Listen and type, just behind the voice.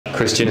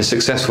Christian, a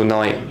successful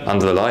night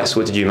under the lights.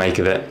 What did you make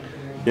of it?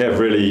 Yeah,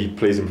 really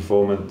pleasing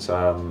performance.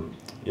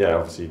 Yeah,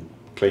 obviously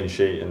clean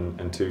sheet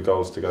and 2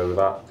 goals to go with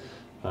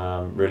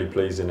that. Really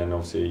pleasing, and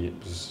obviously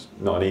it was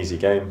not an easy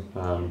game.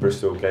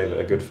 Bristol gave it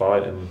a good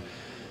fight, and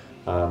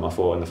I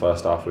thought in the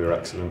first half we were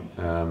excellent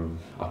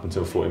up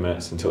until 40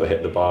 minutes, until they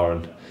hit the bar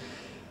and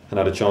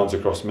had a chance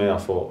across me. I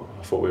thought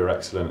we were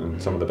excellent and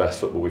some of the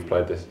best football we've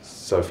played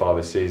so far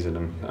this season,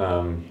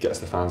 and gets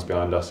the fans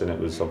behind us, and it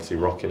was obviously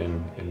rocking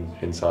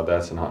inside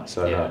there tonight.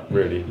 So yeah.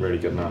 Really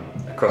good night.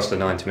 Across the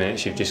 90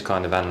 minutes, you've just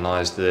kind of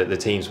analysed the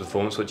team's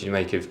performance. What did you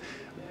make of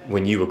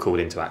when you were called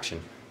into action?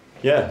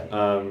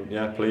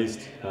 Yeah,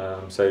 pleased.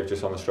 Saved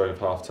just on the stroke of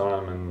half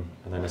time, and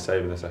then a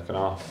save in the second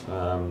half.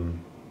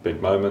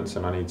 Big moments,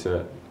 and I need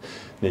to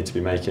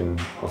be making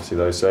obviously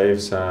those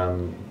saves.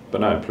 But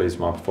no, pleased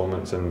with my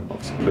performance, and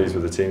obviously pleased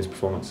with the team's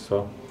performance as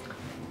well.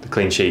 The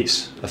clean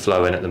sheets are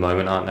flowing at the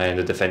moment, aren't they? And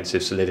the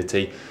defensive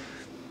solidity.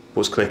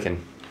 What's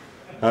clicking?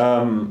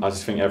 I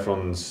just think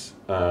everyone's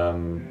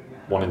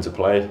wanting to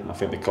play. I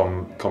think the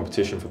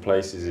competition for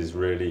places is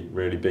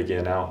really big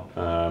here now.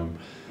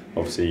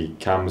 Obviously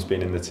Cam's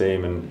been in the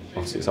team, and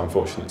obviously it's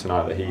unfortunate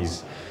tonight that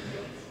he's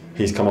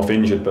come off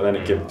injured, but then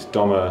it gives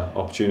Dom an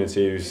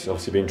opportunity, who's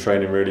obviously been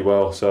training really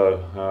well. So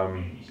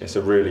it's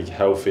a really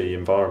healthy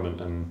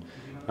environment, and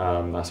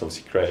that's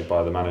obviously created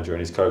by the manager and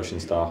his coaching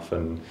staff.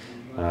 And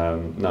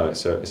no,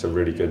 it's a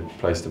really good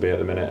place to be at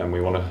the minute, and we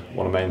want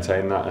to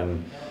maintain that,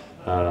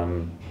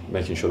 and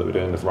making sure that we're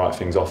doing the right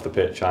things off the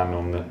pitch and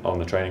on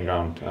the training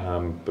ground,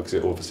 because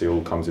it obviously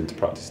all comes into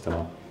practice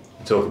tonight.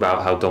 Talk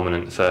about how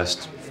dominant the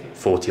first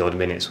 40 odd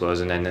minutes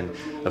was, and then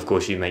of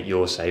course you make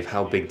your save.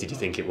 How big did you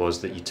think it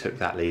was that you took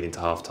that lead into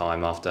half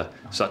time after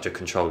such a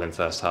controlling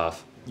first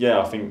half? Yeah,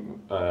 I think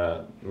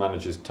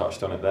managers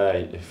touched on it there.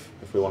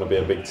 If we want to be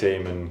a big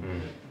team, and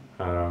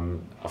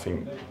I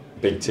think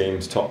big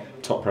teams, top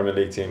Premier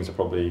League teams, are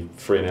probably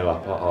 3-0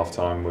 up at half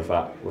time with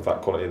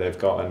that quality they've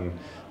got, and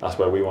that's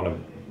where we want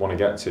to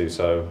get to.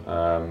 So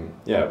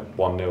yeah,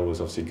 1-0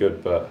 was obviously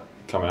good, but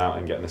coming out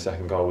and getting the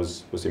second goal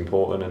was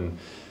important, and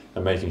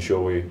making sure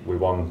we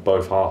won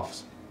both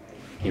halves.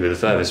 You were the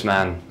furthest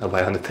man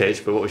away on the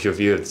pitch, but what was your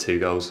view of the 2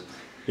 goals?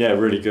 Yeah,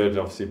 really good.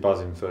 Obviously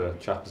buzzing for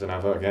Chappers and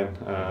Ever again.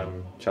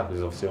 Chappers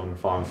is obviously on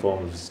fine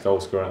form as goal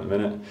scorer at the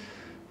minute.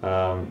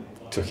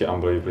 Took it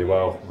unbelievably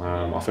well.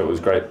 I thought it was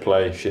great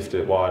play,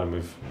 shifted it wide, and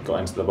we've got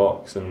into the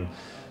box. And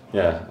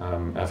yeah,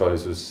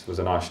 Evo's was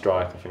a nice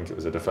strike. I think it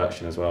was a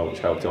deflection as well, which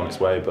helped it on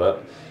its way.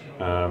 But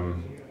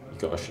you've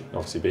got to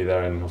obviously be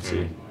there, and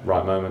obviously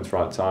right moments,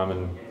 right time,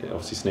 and it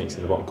obviously sneaks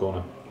in the bottom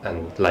corner.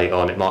 And late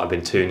on, it might have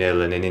been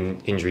 2-0 and in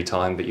injury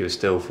time, but you were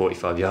still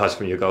 45 yards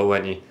from your goal,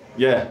 weren't you?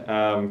 Yeah,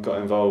 got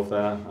involved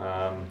there.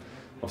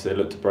 Obviously, it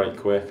looked to break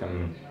quick,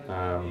 and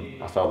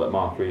I felt that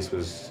Mark Rees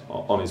was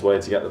on his way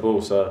to get the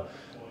ball. So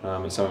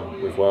it's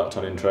something we've worked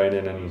on in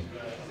training, and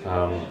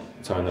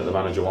something that the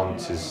manager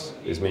wants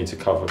is me to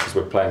cover, because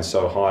we're playing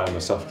so high and we're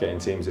suffocating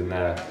teams in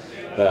their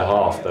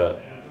half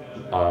that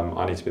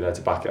I need to be there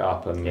to back it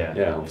up, and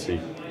yeah obviously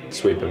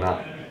sweeping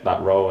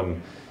that role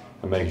and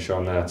making sure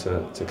I'm there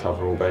to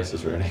cover all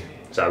bases, really.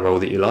 Is that a role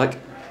that you like?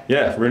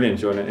 Yeah, really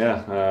enjoying it,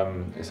 yeah.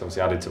 It's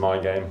obviously added to my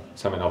game,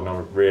 something I've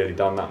not really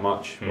done that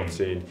much.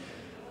 Obviously,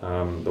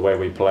 the way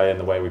we play and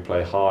the way we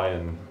play high,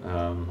 and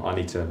I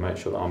need to make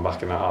sure that I'm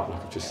backing that up,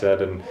 like I've just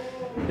said. And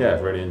yeah,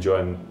 really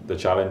enjoying the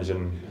challenge,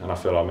 and I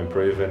feel I'm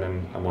improving,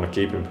 and I want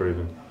to keep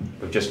improving.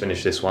 We've just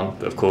finished this one,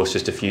 but of course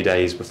just a few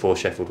days before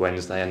Sheffield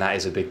Wednesday, and that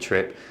is a big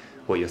trip.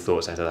 What are your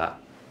thoughts ahead of that?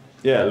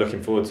 Yeah,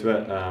 looking forward to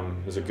it.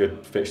 It was a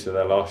good fixture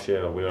there last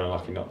year. We were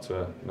unlucky not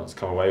to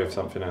come away with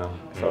something now,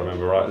 if I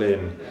remember rightly.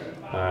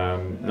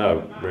 And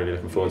no, really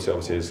looking forward to it.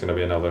 Obviously, it's going to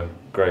be another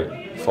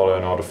great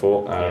following, I'd have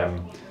thought.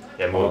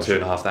 More than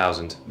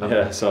 2,500.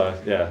 Yeah, so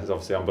yeah, it's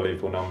obviously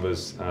unbelievable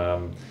numbers.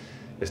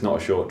 It's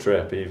not a short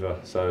trip either,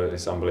 so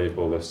it's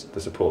unbelievable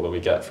the support that we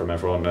get from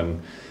everyone,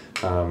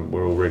 and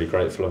we're all really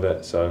grateful of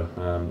it. So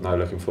no,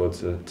 looking forward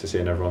to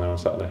seeing everyone there on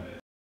Saturday.